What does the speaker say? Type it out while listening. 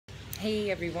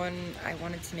Hey everyone, I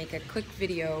wanted to make a quick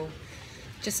video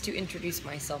just to introduce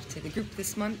myself to the group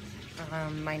this month.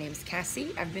 My name's Cassie.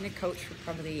 I've been a coach for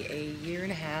probably a year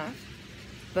and a half,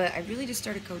 but I really just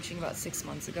started coaching about 6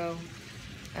 months ago.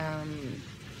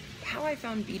 How I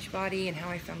found Beachbody and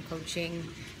how I found coaching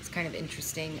is kind of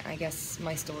interesting. I guess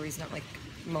my story's not like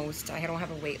most. I don't have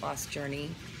a weight loss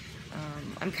journey.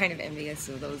 I'm kind of envious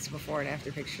of those before and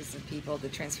after pictures of people. The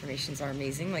transformations are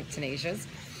amazing, like Tanasia's.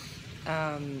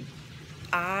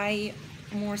 I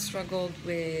more struggled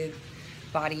with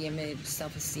body image,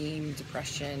 self-esteem,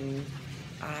 depression.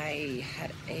 I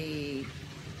had a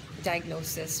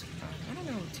diagnosis, I don't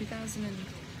know,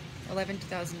 2011,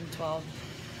 2012.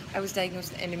 I was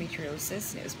diagnosed with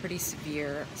endometriosis, and it was pretty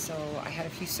severe. So I had a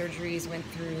few surgeries, went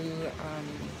through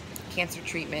cancer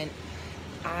treatment.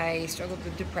 I struggled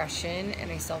with depression,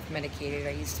 and I self-medicated.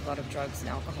 I used a lot of drugs and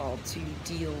alcohol to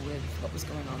deal with what was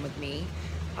going on with me.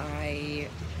 I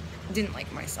didn't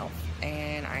like myself,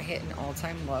 and I hit an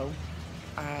all-time low.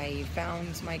 I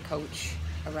found my coach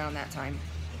around that time.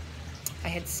 I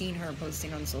had seen her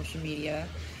posting on social media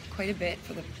quite a bit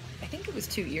for I think it was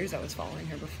 2 years I was following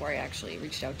her before I actually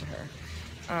reached out to her.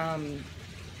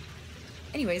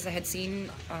 Anyways, I had seen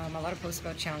a lot of posts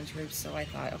about challenge groups, so I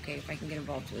thought, okay, if I can get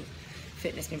involved with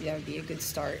fitness, maybe that would be a good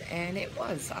start. And it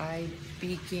was. I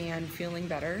began feeling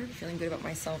better, feeling good about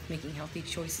myself, making healthy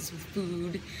choices with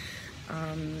food.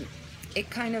 It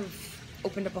kind of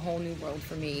opened up a whole new world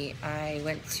for me. I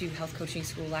went to health coaching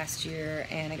school last year,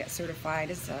 and I got certified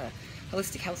as a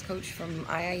holistic health coach from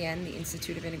IIN, the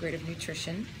Institute of Integrative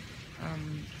Nutrition.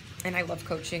 And I love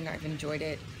coaching. I've enjoyed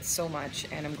it so much,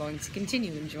 and I'm going to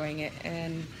continue enjoying it,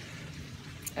 and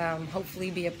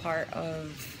hopefully be a part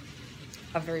of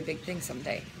a very big thing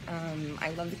someday.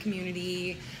 I love the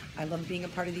community. I love being a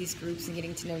part of these groups and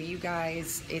getting to know you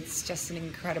guys. It's just an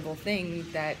incredible thing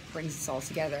that brings us all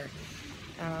together.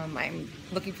 I'm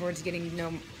looking forward to getting to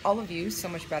know all of you so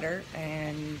much better,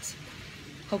 and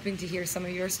hoping to hear some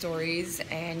of your stories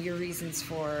and your reasons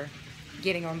for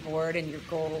getting on board and your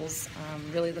goals.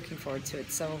 Really looking forward to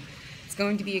it. So it's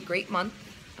going to be a great month.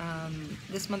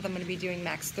 This month I'm going to be doing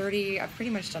Max 30. I've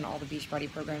pretty much done all the Beachbody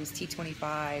programs: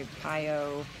 T25,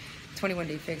 PiYo, 21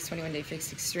 Day Fix, 21 Day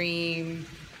Fix Extreme,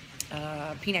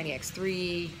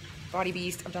 P90X3, Body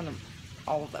Beast. I've done them,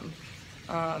 all of them.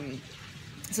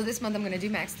 So this month I'm going to do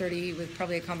Max 30 with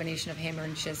probably a combination of hammer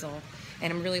and chisel,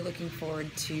 and I'm really looking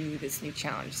forward to this new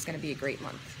challenge. It's going to be a great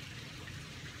month.